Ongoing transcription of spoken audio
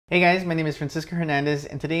Hey guys, my name is Francisco Hernandez,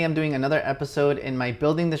 and today I'm doing another episode in my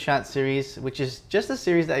Building the Shot series, which is just a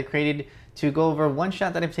series that I created to go over one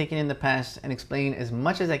shot that I've taken in the past and explain as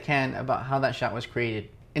much as I can about how that shot was created.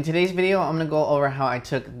 In today's video, I'm going to go over how I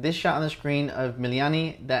took this shot on the screen of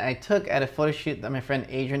Miliani that I took at a photo shoot that my friend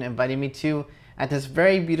Adrian invited me to at this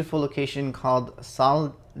very beautiful location called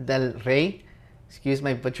Sal Del Rey. Excuse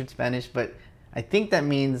my butchered Spanish, but I think that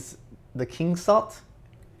means the King's Salt.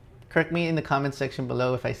 Correct me in the comments section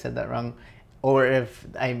below if I said that wrong or if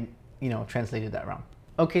I, translated that wrong.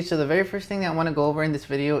 Okay, so the very first thing that I want to go over in this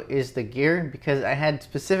video is the gear, because I had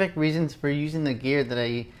specific reasons for using the gear that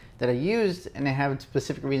I used, and I have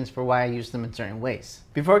specific reasons for why I use them in certain ways.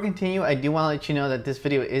 Before I continue, I do want to let you know that this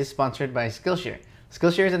video is sponsored by Skillshare.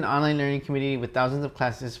 Skillshare is an online learning community with thousands of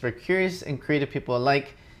classes for curious and creative people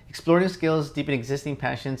alike. Explore new skills, deepen existing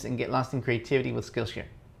passions, and get lost in creativity with Skillshare.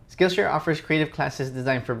 Skillshare offers creative classes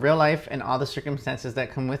designed for real life and all the circumstances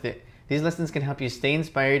that come with it. These lessons can help you stay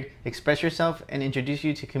inspired, express yourself, and introduce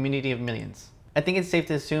you to a community of millions. I think it's safe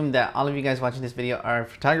to assume that all of you guys watching this video are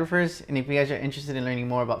photographers, and if you guys are interested in learning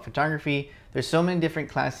more about photography, there's so many different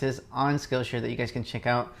classes on Skillshare that you guys can check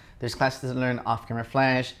out. There's classes to learn off-camera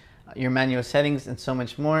flash, your manual settings, and so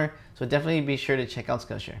much more, so definitely be sure to check out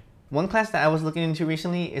Skillshare. One class that I was looking into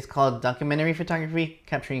recently is called Documentary Photography,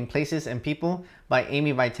 Capturing Places and People by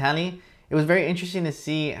Amy Vitale. It was very interesting to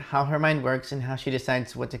see how her mind works and how she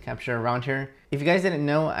decides what to capture around her. If you guys didn't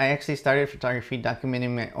know, I actually started photography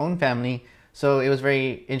documenting my own family, so it was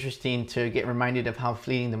very interesting to get reminded of how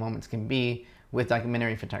fleeting the moments can be with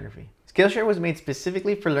documentary photography. Skillshare was made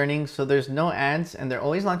specifically for learning, so there's no ads, and they're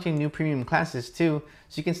always launching new premium classes too,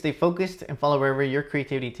 so you can stay focused and follow wherever your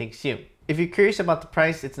creativity takes you. If you're curious about the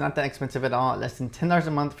price, it's not that expensive at all, less than $10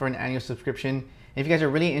 a month for an annual subscription. And if you guys are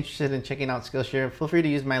really interested in checking out Skillshare, feel free to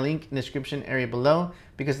use my link in the description area below,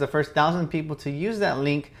 because the first 1,000 people to use that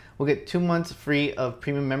link will get 2 months free of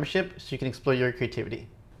premium membership so you can explore your creativity.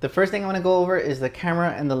 The first thing I want to go over is the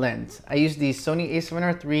camera and the lens. I use the Sony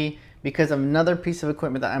a7R III because another piece of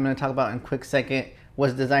equipment that I'm going to talk about in a quick second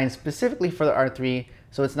was designed specifically for the R3,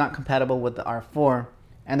 so it's not compatible with the R4.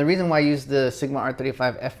 And the reason why I use the Sigma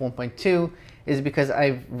R35 f1.2 is because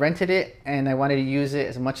I've rented it and I wanted to use it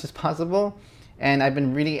as much as possible. And I've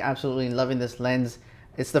been really absolutely loving this lens.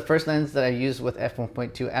 It's the first lens that I used with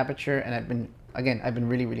f1.2 aperture, and I've been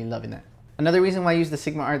really loving that. Another reason why I use the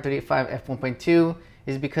Sigma R35 f1.2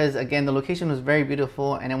 is because, again, the location was very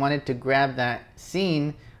beautiful and I wanted to grab that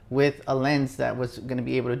scene with a lens that was going to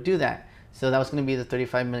be able to do that. So that was going to be the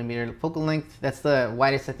 35mm focal length. That's the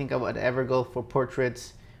widest I think I would ever go for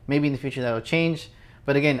portraits. Maybe in the future that will change.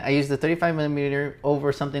 But again, I used the 35mm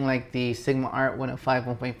over something like the Sigma Art 105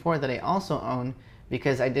 1.4 that I also own,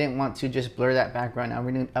 because I didn't want to just blur that background.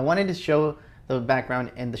 I wanted to show the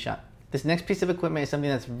background in the shot. This next piece of equipment is something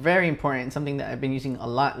that's very important and something that I've been using a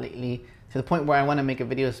lot lately, to the point where I want to make a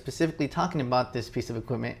video specifically talking about this piece of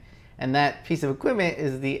equipment. And that piece of equipment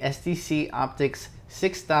is the SDC Optics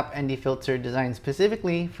 6-stop ND filter designed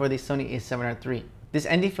specifically for the Sony a7R III. This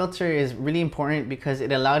ND filter is really important because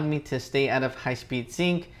it allowed me to stay out of high-speed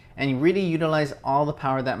sync and really utilize all the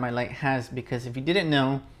power that my light has, because if you didn't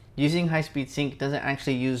know, using high-speed sync doesn't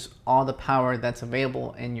actually use all the power that's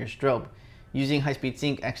available in your strobe. Using high-speed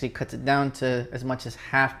sync actually cuts it down to as much as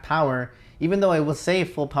half power. Even though it will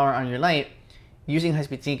save full power on your light, using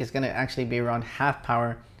high-speed sync is going to actually be around half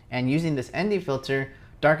power, and using this ND filter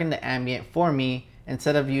darkened the ambient for me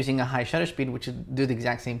instead of using a high shutter speed, which would do the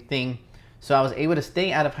exact same thing. So I was able to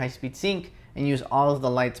stay out of high-speed sync and use all of the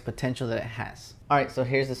light's potential that it has. Alright, so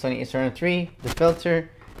here's the Sony a7R III, the filter,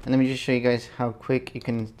 and let me just show you guys how quick you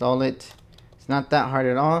can install it. It's not that hard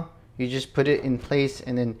at all. You just put it in place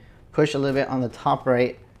and then push a little bit on the top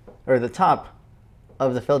right, or the top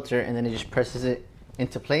of the filter, and then it just presses it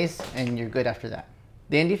into place and you're good after that.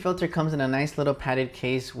 The ND filter comes in a nice little padded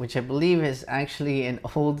case, which I believe is actually an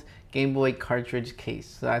old Game Boy cartridge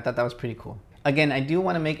case. So I thought that was pretty cool. Again, I do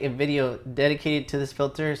want to make a video dedicated to this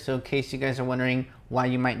filter, so in case you guys are wondering why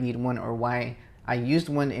you might need one or why I used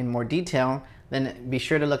one in more detail, then be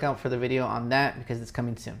sure to look out for the video on that, because it's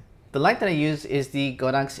coming soon. The light that I use is the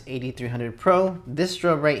Godox AD300 Pro. This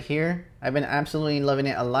strobe right here, I've been absolutely loving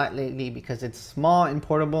it a lot lately because it's small and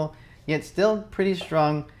portable, yet still pretty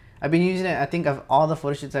strong. I've been using it, I think, of all the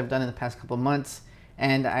photo shoots I've done in the past couple months,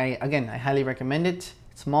 and I highly recommend it.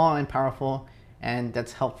 It's small and powerful, and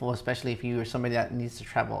that's helpful, especially if you are somebody that needs to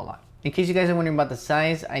travel a lot. In case you guys are wondering about the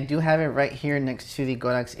size, I do have it right here next to the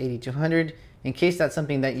Godox AD200. In case that's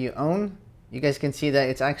something that you own, you guys can see that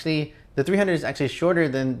it's actually, the 300 is actually shorter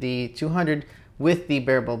than the 200 with the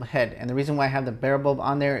bare bulb head. And the reason why I have the bare bulb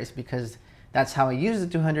on there is because That's how I use the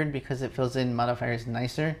 200 because it fills in modifiers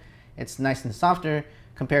nicer. It's nice and softer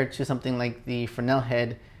compared to something like the Fresnel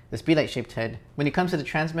head, the speedlight shaped head. When it comes to the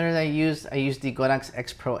transmitter that I use the Godox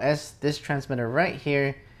X Pro S. This transmitter right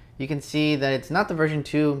here, you can see that it's not the version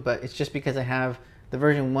 2, but it's just because I have the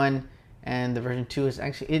version 1 and the version 2 is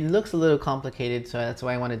actually, it looks a little complicated, so that's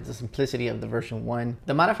why I wanted the simplicity of the version 1.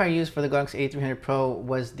 The modifier used for the Godox AD300 Pro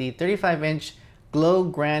was the 35-inch Glow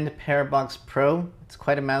Grand Parabox Pro. It's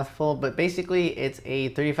quite a mouthful, but basically it's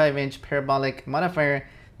a 35-inch parabolic modifier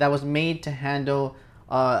that was made to handle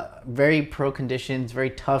very pro conditions,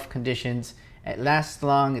 very tough conditions. It lasts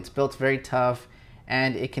long, it's built very tough,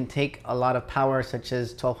 and it can take a lot of power, such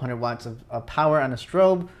as 1200 watts of power on a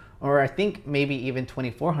strobe, or I think maybe even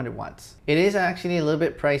 2400 watts. It is actually a little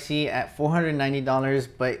bit pricey at $490,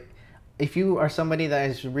 but if you are somebody that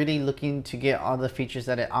is really looking to get all the features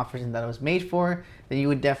that it offers and that it was made for, then you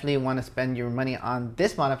would definitely want to spend your money on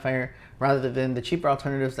this modifier rather than the cheaper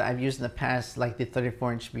alternatives that I've used in the past, like the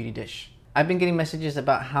 34-inch beauty dish. I've been getting messages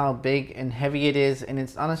about how big and heavy it is, and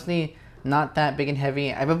it's honestly not that big and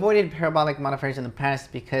heavy. I've avoided parabolic modifiers in the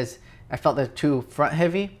past because I felt they're too front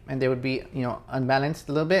heavy and they would be, you know, unbalanced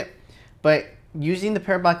a little bit. But using the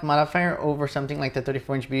parabolic modifier over something like the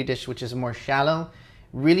 34-inch beauty dish, which is more shallow,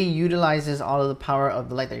 really utilizes all of the power of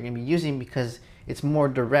the light that you're going to be using because it's more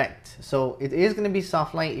direct. So it is going to be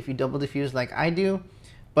soft light if you double diffuse like I do,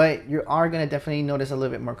 but you are going to definitely notice a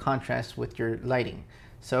little bit more contrast with your lighting.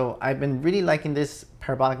 So I've been really liking this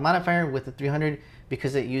parabolic modifier with the 300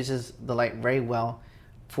 because it uses the light very well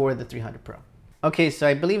for the 300 Pro. Okay, so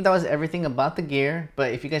I believe that was everything about the gear,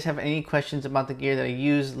 but if you guys have any questions about the gear that I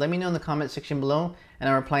use, let me know in the comment section below and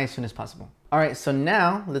I'll reply as soon as possible. Alright, so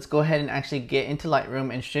now let's go ahead and actually get into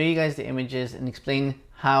Lightroom and show you guys the images and explain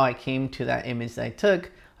how I came to that image that I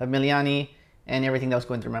took of Miliani and everything that was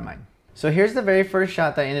going through my mind. So here's the very first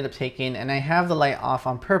shot that I ended up taking, and I have the light off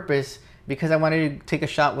on purpose because I wanted to take a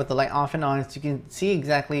shot with the light off and on so you can see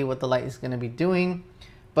exactly what the light is going to be doing.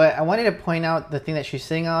 But I wanted to point out the thing that she's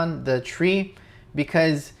sitting on, the tree,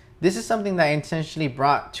 because this is something that I intentionally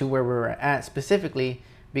brought to where we were at specifically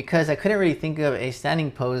because I couldn't really think of a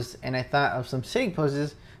standing pose and I thought of some sitting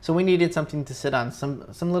poses, so we needed something to sit on, some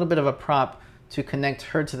little bit of a prop to connect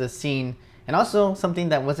her to the scene, and also something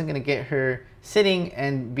that wasn't going to get her sitting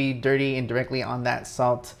and be dirty and directly on that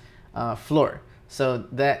salt floor. So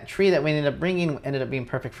that tree that we ended up bringing ended up being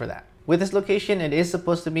perfect for that. With this location, it is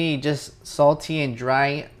supposed to be just salty and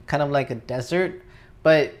dry, kind of like a desert,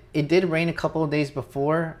 but it did rain a couple of days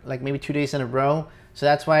before, like maybe 2 days in a row. So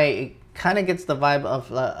that's why it kind of gets the vibe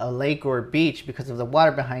of a lake or a beach because of the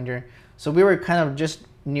water behind her. So we were kind of just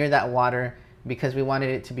near that water because we wanted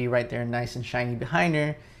it to be right there nice and shiny behind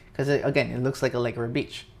her because again, it looks like a lake or a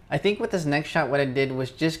beach. I think with this next shot, what I did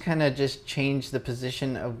was just kind of change the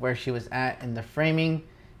position of where she was at in the framing,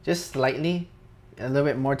 just slightly, a little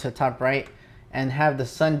bit more to the top right, and have the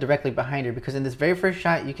sun directly behind her, because in this very first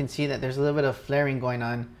shot, you can see that there's a little bit of flaring going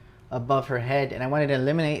on above her head, and I wanted to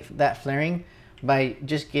eliminate that flaring by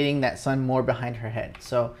just getting that sun more behind her head.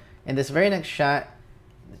 So in this very next shot,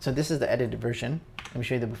 so this is the edited version. Let me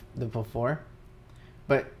show you the before.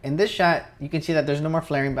 But in this shot, you can see that there's no more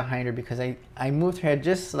flaring behind her because I moved her head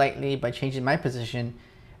just slightly by changing my position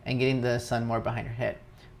and getting the sun more behind her head.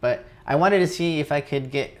 But I wanted to see if I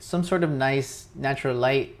could get some sort of nice natural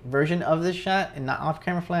light version of this shot and not off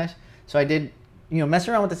camera flash. So I did, you know, mess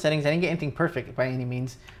around with the settings. I didn't get anything perfect by any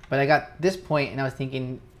means, but I got this point and I was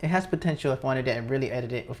thinking it has potential if I wanted to really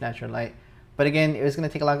edit it with natural light. But again, it was going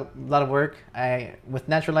to take a lot of work. With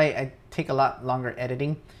natural light, I take a lot longer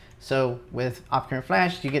editing. So with off-camera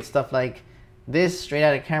flash, you get stuff like this straight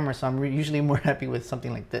out of camera, so I'm usually more happy with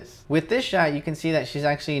something like this. With this shot, you can see that she's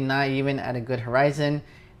actually not even at a good horizon.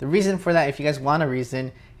 The reason for that, if you guys want a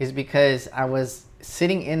reason, is because I was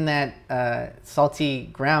sitting in that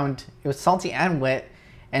salty ground. It was salty and wet,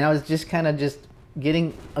 and I was just kind of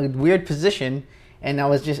getting a weird position, and I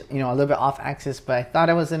was just, you know, a little bit off axis, but I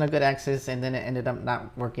thought I was in a good axis, and then it ended up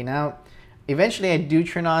not working out. Eventually, I do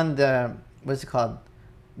turn on the, what's it called?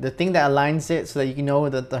 The thing that aligns it so that you can know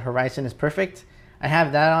that the horizon is perfect. I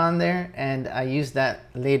have that on there, and I use that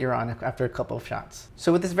later on after a couple of shots.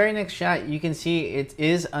 So with this very next shot, you can see it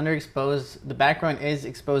is underexposed. The background is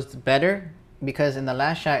exposed better because in the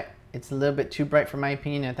last shot, it's a little bit too bright for my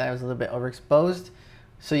opinion. I thought it was a little bit overexposed.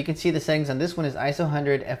 So you can see the settings on this one is ISO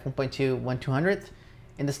 100, f1.2, 1/200th.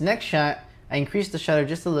 In this next shot, I increased the shutter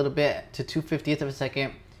just a little bit to 2/50th of a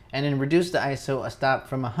second, and then reduced the ISO a stop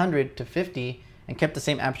from 100 to 50, and kept the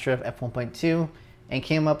same aperture of f1.2 and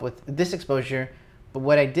came up with this exposure. But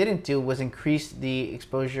what I didn't do was increase the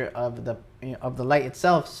exposure of the of the light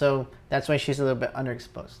itself, so that's why she's a little bit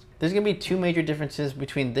underexposed. There's gonna be two major differences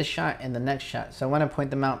between this shot and the next shot, so I want to point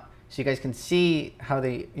them out so you guys can see how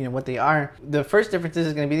they, what they are. The first difference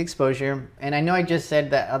is going to be the exposure, and I know I just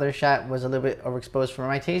said that other shot was a little bit overexposed for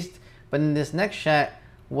my taste, but in this next shot,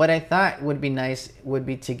 what I thought would be nice would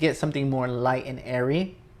be to get something more light and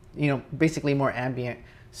airy, basically more ambient.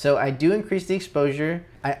 So I do increase the exposure.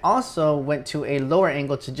 I also went to a lower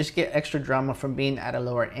angle to just get extra drama from being at a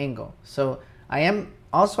lower angle. So I am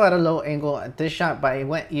also at a low angle at this shot, but I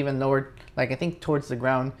went even lower, like I think towards the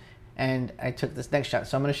ground, and I took this next shot.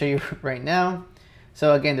 So I'm going to show you right now.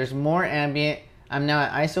 So again, there's more ambient. I'm now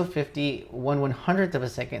at ISO 50, 1/100th of a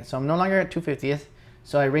second. So I'm no longer at 2/50th.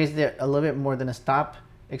 So I raised it a little bit more than a stop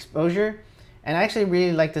exposure. And I actually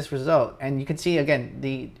really like this result. And you can see again,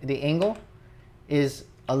 the angle is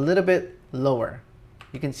a little bit lower.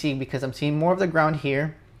 You can see because I'm seeing more of the ground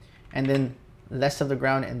here and then less of the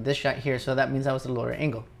ground in this shot here. So that means I was at a lower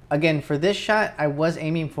angle. Again, for this shot, I was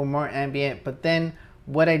aiming for more ambient, but then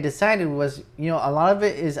what I decided was, a lot of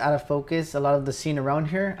it is out of focus. A lot of the scene around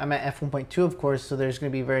here, I'm at f1.2 of course, so there's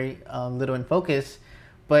going to be very little in focus.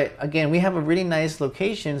 But again, we have a really nice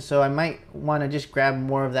location, so I might want to just grab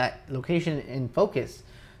more of that location in focus.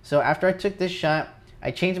 So after I took this shot, I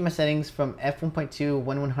changed my settings from f1.2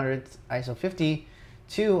 1/100th ISO 50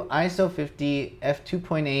 to ISO 50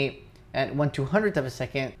 f2.8 at 1/200th of a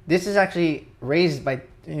second. This is actually raised by,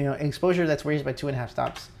 exposure that's raised by 2.5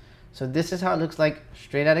 stops. So this is how it looks like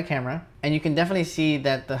straight out of camera. And you can definitely see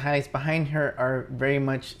that the highlights behind her are very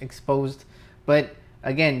much exposed. But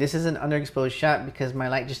again, this is an underexposed shot because my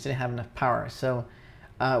light just didn't have enough power. So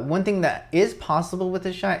one thing that is possible with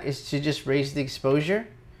this shot is to just raise the exposure,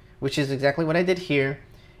 which is exactly what I did here.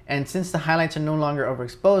 And since the highlights are no longer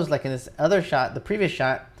overexposed, like in this other shot, the previous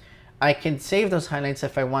shot, I can save those highlights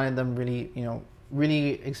if I wanted them really,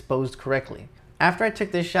 really exposed correctly. After I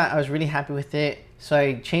took this shot, I was really happy with it. So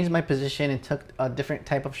I changed my position and took a different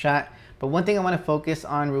type of shot. But one thing I want to focus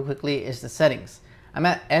on real quickly is the settings. I'm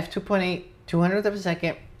at f2.8, 200th of a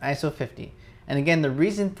second, ISO 50. And again, the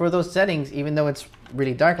reason for those settings, even though it's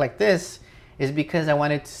really dark like this, is because I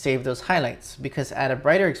wanted to save those highlights. Because at a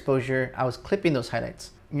brighter exposure, I was clipping those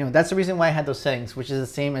highlights. That's the reason why I had those settings, which is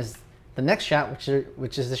the same as the next shot,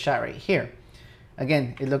 which is the shot right here.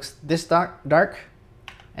 Again, it looks this dark,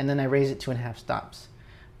 and then I raise it 2.5 stops.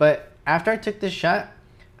 But after I took this shot,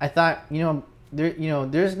 I thought,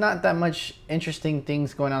 there's not that much interesting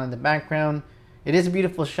things going on in the background. It is a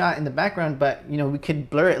beautiful shot in the background, but we could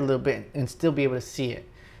blur it a little bit and still be able to see it.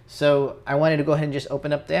 So I wanted to go ahead and just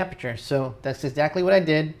open up the aperture. So that's exactly what I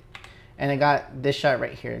did. And I got this shot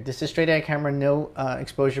right here. This is straight out of camera, no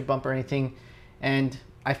exposure bump or anything. And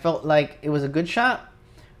I felt like it was a good shot,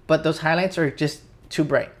 but those highlights are just too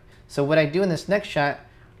bright. So what I do in this next shot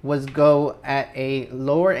was go at a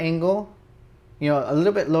lower angle, a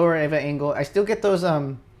little bit lower of an angle. I still get those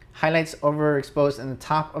highlights overexposed in the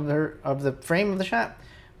top of the frame of the shot,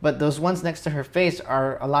 but those ones next to her face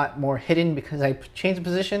are a lot more hidden because I changed the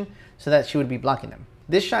position so that she would be blocking them.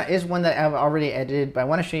 This shot is one that I've already edited, but I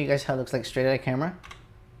want to show you guys how it looks like straight out of camera,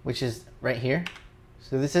 which is right here.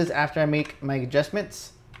 So this is after I make my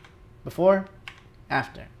adjustments, before,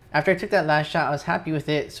 after. After I took that last shot, I was happy with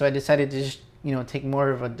it, so I decided to just take more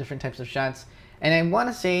of a different types of shots. And I want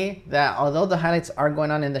to say that although the highlights are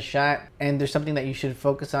going on in the shot and there's something that you should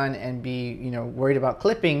focus on and be worried about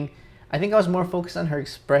clipping, I think I was more focused on her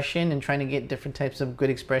expression and trying to get different types of good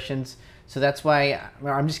expressions. So that's why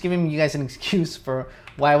I'm just giving you guys an excuse for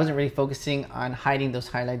why I wasn't really focusing on hiding those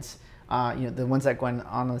highlights, the ones that go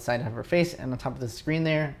on the side of her face and on top of the screen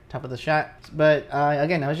there, top of the shot. But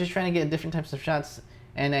again, I was just trying to get different types of shots,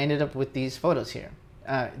 and I ended up with these photos here.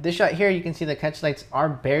 This shot here, you can see the catch lights are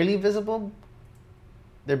barely visible.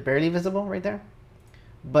 They're barely visible right there.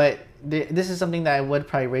 But this is something that I would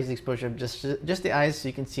probably raise the exposure of just the eyes, so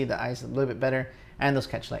you can see the eyes a little bit better, and those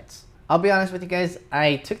catch lights. I'll be honest with you guys,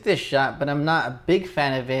 I took this shot, but I'm not a big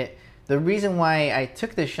fan of it. The reason why I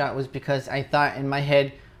took this shot was because I thought in my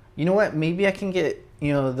head, you know what, maybe I can get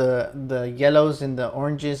the yellows and the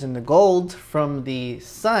oranges and the gold from the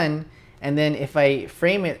sun, and then if I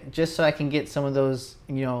frame it just so I can get some of those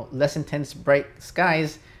less intense bright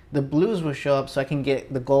skies, the blues will show up so I can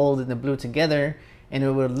get the gold and the blue together and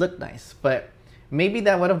it would look nice. But maybe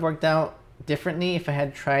that would have worked out differently if I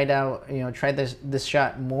had tried this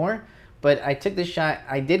shot more. But I took this shot,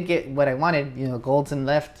 I did get what I wanted, golds on the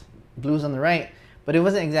left, blues on the right, but it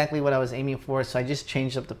wasn't exactly what I was aiming for, so I just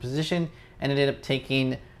changed up the position and ended up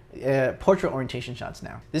taking portrait orientation shots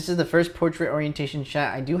now. This is the first portrait orientation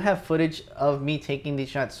shot. I do have footage of me taking these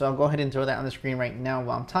shots, so I'll go ahead and throw that on the screen right now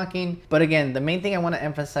while I'm talking. But again, the main thing I want to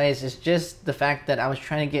emphasize is just the fact that I was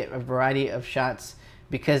trying to get a variety of shots,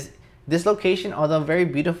 because this location, although very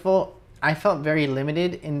beautiful, I felt very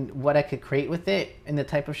limited in what I could create with it and the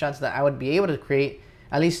type of shots that I would be able to create,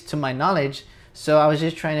 at least to my knowledge. So I was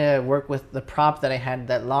just trying to work with the prop that I had,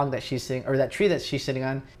 that log that she's sitting, or that tree that she's sitting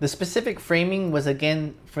on. The specific framing was,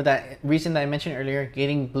 again, for that reason that I mentioned earlier,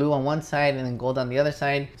 getting blue on one side and then gold on the other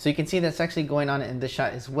side. So you can see that's actually going on in this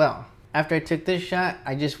shot as well. After I took this shot,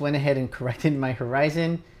 I just went ahead and corrected my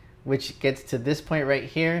horizon, which gets to this point right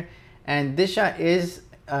here. And this shot is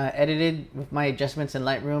edited with my adjustments in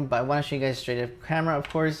Lightroom, but I want to show you guys straight up camera, of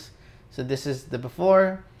course. So this is the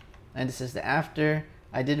before and this is the after.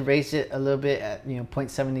 I did raise it a little bit at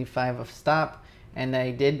 0.75 of stop, and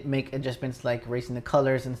I did make adjustments like raising the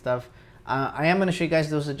colors and stuff. I am going to show you guys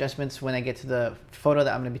those adjustments when I get to the photo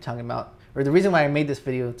that I'm going to be talking about, or the reason why I made this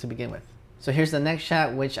video to begin with. So here's the next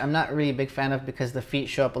shot, which I'm not really a big fan of because the feet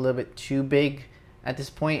show up a little bit too big at this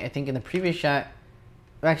point. I think in the previous shot,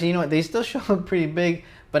 actually, you know what, they still show up pretty big,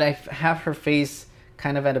 but I have her face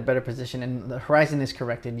kind of at a better position, and the horizon is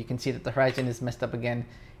corrected. You can see that the horizon is messed up again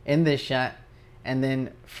in this shot. And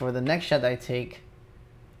then for the next shot that I take,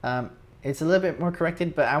 it's a little bit more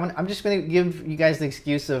corrected, but I'm just going to give you guys the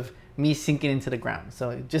excuse of me sinking into the ground.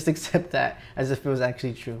 So just accept that as if it was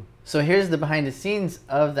actually true. So here's the behind the scenes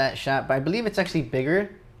of that shot, but I believe it's actually bigger.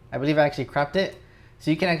 I believe I actually cropped it. So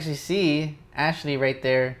you can actually see Ashley right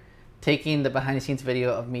there taking the behind the scenes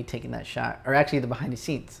video of me taking that shot, or actually the behind the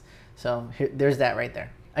scenes. So there's that right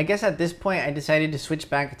there. I guess at this point I decided to switch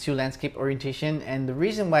back to landscape orientation, and the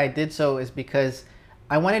reason why I did so is because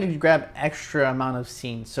I wanted to grab extra amount of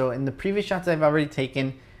scenes. So in the previous shots I've already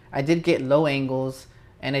taken, I did get low angles,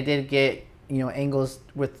 and I did get angles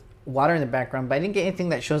with water in the background, but I didn't get anything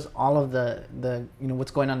that shows all of the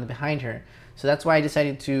what's going on behind her. So that's why I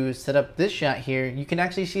decided to set up this shot here. You can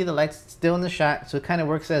actually see the lights still in the shot, so it kind of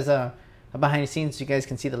works as a behind the scenes so you guys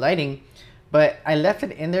can see the lighting. But I left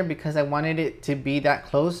it in there because I wanted it to be that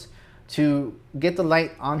close to get the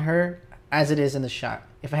light on her as it is in the shot.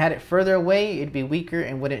 If I had it further away, it'd be weaker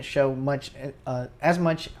and wouldn't show much as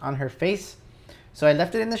much on her face. So I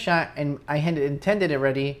left it in the shot, and I had intended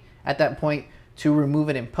already at that point to remove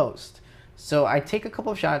it in post. So I take a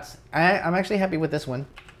couple of shots. I'm actually happy with this one,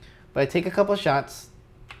 but I take a couple of shots,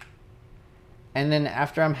 and then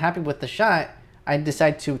after I'm happy with the shot, I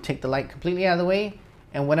decide to take the light completely out of the way.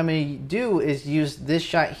 And what I'm going to do is use this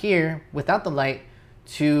shot here without the light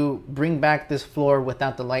to bring back this floor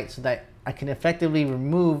without the light so that I can effectively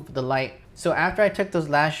remove the light. So after I took those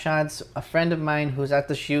last shots, a friend of mine who's at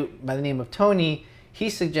the shoot by the name of Tony, he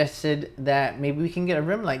suggested that maybe we can get a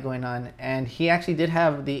rim light going on. And he actually did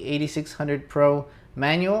have the 8600 Pro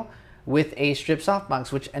manual with a strip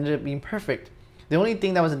softbox, which ended up being perfect. The only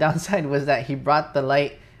thing that was a downside was that he brought the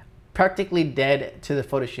light practically dead to the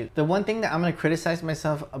photo shoot. The one thing that I'm going to criticize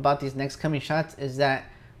myself about these next coming shots is that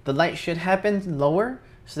the light should happen lower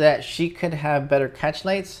so that she could have better catch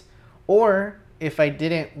lights, or if I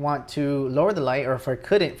didn't want to lower the light, or if I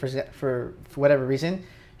couldn't for whatever reason,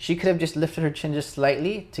 she could have just lifted her chin just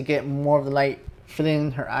slightly to get more of the light filling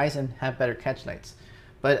in her eyes and have better catch lights.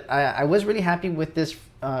 But I was really happy with this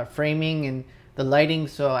framing and the lighting,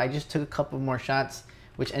 so I just took a couple more shots,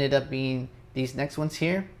 which ended up being these next ones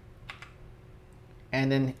here. And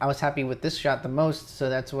then I was happy with this shot the most, so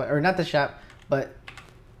that's what, or not the shot, but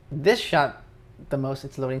this shot the most.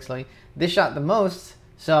 It's loading slowly. This shot the most,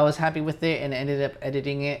 so I was happy with it and ended up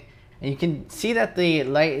editing it. And you can see that the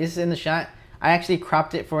light is in the shot. I actually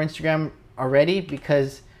cropped it for Instagram already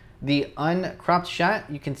because the uncropped shot,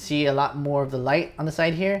 you can see a lot more of the light on the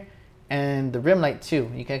side here, and the rim light too.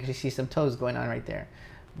 You can actually see some toes going on right there.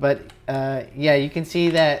 But yeah, you can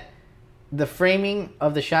see that the framing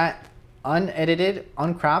of the shot, unedited,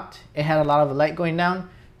 uncropped, it had a lot of the light going down.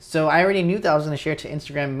 So I already knew that I was going to share to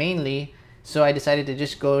Instagram mainly, so I decided to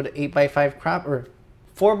just go to 8x5 crop or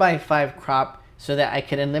 4x5 crop so that I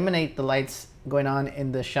could eliminate the lights going on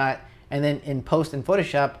in the shot, and then in post in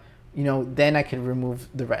Photoshop, then I could remove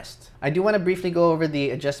the rest. I do want to briefly go over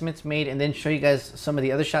the adjustments made and then show you guys some of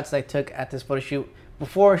the other shots that I took at this photo shoot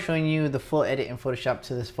before showing you the full edit in Photoshop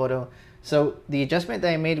to this photo. So the adjustment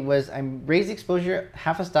that I made was I raised the exposure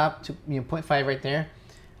half a stop to 0.5 right there.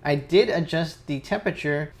 I did adjust the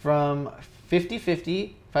temperature from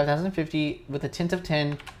 5050 with a tint of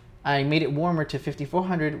 10. I made it warmer to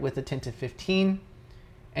 5400 with a tint of 15.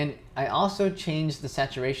 And I also changed the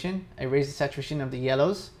saturation. I raised the saturation of the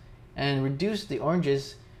yellows and reduced the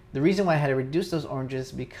oranges. The reason why I had to reduce those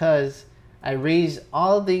oranges because I raised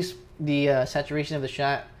all of the saturation of the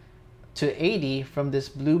shot to 80 from this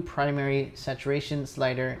blue primary saturation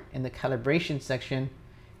slider in the calibration section,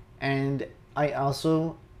 and I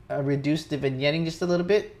also reduced the vignetting just a little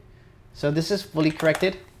bit. So this is fully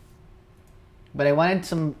corrected, but I wanted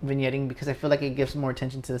some vignetting because I feel like it gives more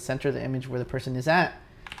attention to the center of the image where the person is at.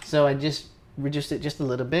 So I just reduced it just a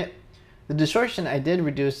little bit. The distortion I did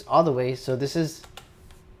reduce all the way, so this is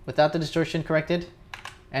without the distortion corrected,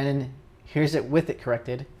 and then here's it with it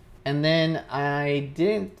corrected. And then I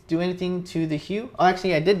didn't do anything to the hue. Oh,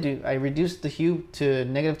 actually I reduced the hue to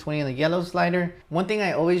 -20 on the yellow slider. One thing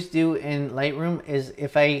I always do in Lightroom is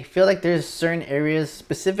if I feel like there's certain areas,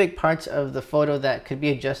 specific parts of the photo that could be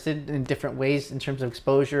adjusted in different ways in terms of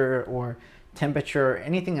exposure or temperature or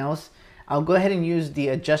anything else, I'll go ahead and use the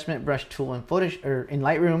adjustment brush tool in in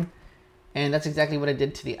Lightroom. And that's exactly what I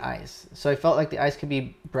did to the eyes. So I felt like the eyes could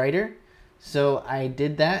be brighter. So I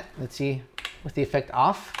did that, let's see, with the effect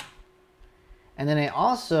off. And then I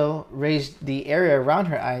also raised the area around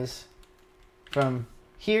her eyes from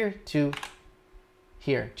here to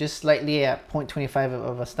here, just slightly at 0.25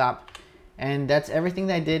 of a stop. And that's everything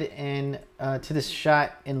that I did in to this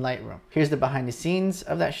shot in Lightroom. Here's the behind the scenes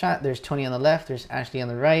of that shot. There's Tony on the left, there's Ashley on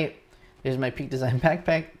the right. There's my Peak Design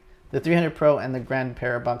backpack, the 300 Pro and the Grand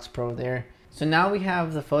Parabox Pro there. So now we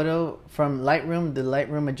have the photo from Lightroom, the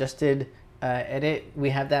Lightroom adjusted edit. We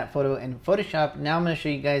have that photo in Photoshop. Now I'm going to show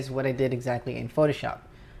you guys what I did exactly in Photoshop.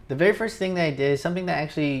 The very first thing that I did is something that I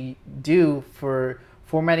actually do for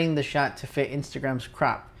formatting the shot to fit Instagram's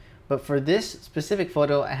crop. But for this specific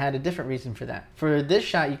photo, I had a different reason for that. For this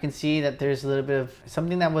shot, you can see that there's a little bit of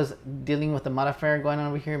something that was dealing with the modifier going on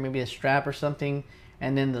over here, maybe a strap or something,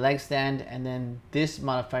 and then the leg stand, and then this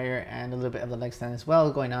modifier and a little bit of the leg stand as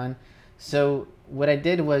well going on. So what I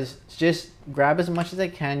did was just grab as much as I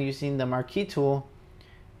can using the marquee tool,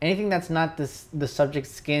 anything that's not the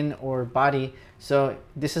subject's skin or body. So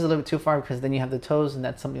this is a little bit too far because then you have the toes and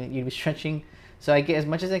that's something that you'd be stretching. So I get as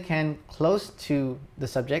much as I can close to the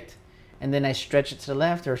subject, and then I stretch it to the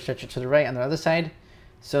left or stretch it to the right on the other side.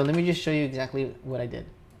 So let me just show you exactly what I did.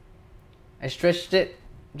 I stretched it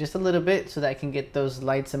just a little bit so that I can get those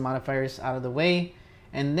lights and modifiers out of the way.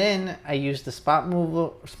 And then I used the spot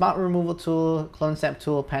removal tool, clone stamp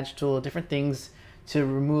tool, patch tool, different things to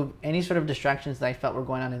remove any sort of distractions that I felt were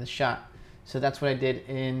going on in the shot. So that's what I did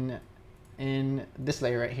in this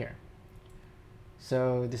layer right here.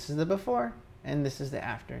 So this is the before and this is the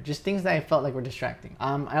after. Just things that I felt like were distracting.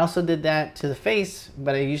 I also did that to the face,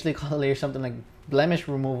 but I usually call the layer something like blemish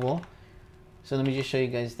removal. So let me just show you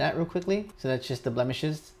guys that real quickly. So that's just the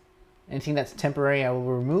blemishes. Anything that's temporary I will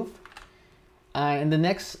remove. And the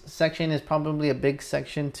next section is probably a big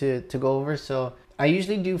section to go over. So I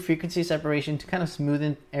usually do frequency separation to kind of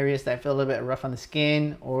smoothen areas that feel a little bit rough on the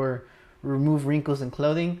skin or remove wrinkles in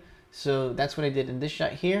clothing. So that's what I did in this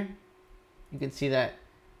shot here. You can see that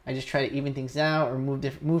I just try to even things out or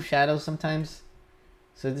move shadows sometimes.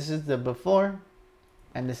 So this is the before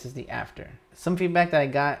and this is the after. Some feedback that I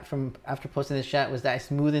got from after posting this shot was that I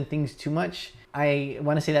smoothened things too much. I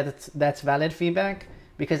want to say that that's valid feedback,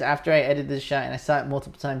 because after I edited this shot and I saw it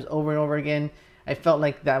multiple times over and over again, I felt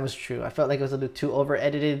like that was true. I felt like it was a little too over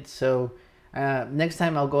edited. So next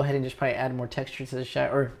time I'll go ahead and just probably add more texture to the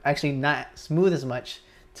shot, or actually not smooth as much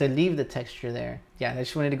to leave the texture there. Yeah, I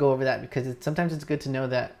just wanted to go over that because sometimes it's good to know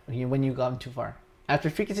that when you've gone too far. After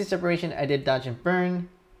frequency separation, I did dodge and burn.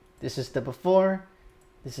 This is the before,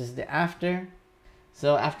 this is the after.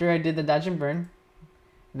 So after I did the dodge and burn,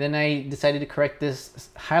 then I decided to correct this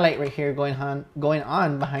highlight right here going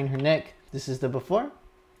on behind her neck. This is the before,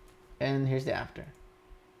 and here's the after.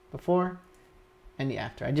 Before and the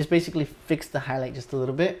after. I just basically fixed the highlight just a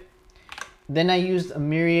little bit. Then I used a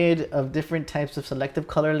myriad of different types of selective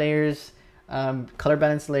color layers, color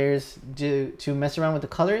balance layers to mess around with the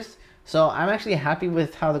colors. So I'm actually happy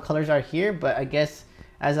with how the colors are here, but I guess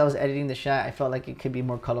as I was editing the shot, I felt like it could be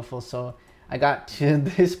more colorful. So I got to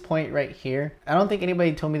this point right here. I don't think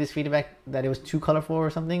anybody told me this feedback that it was too colorful or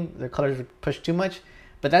something. The colors were pushed too much,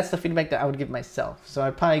 but that's the feedback that I would give myself. So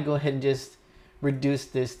I'd probably go ahead and just reduce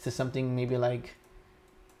this to something maybe like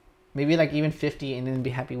even 50, and then be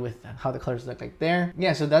happy with how the colors look like there.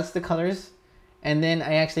 Yeah, so that's the colors. And then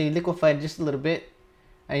I actually liquefied just a little bit.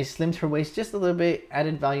 I slimmed her waist just a little bit,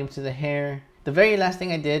 added volume to the hair. The very last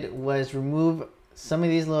thing I did was remove some of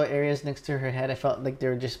these little areas next to her head. I felt like they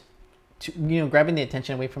were just grabbing the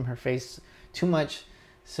attention away from her face too much.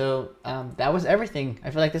 So that was everything.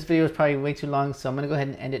 I feel like this video is probably way too long, so I'm gonna go ahead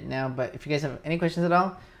and end it now. But if you guys have any questions at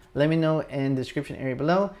all, let me know in the description area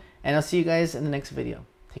below, and I'll see you guys in the next video.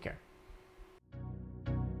 Take care.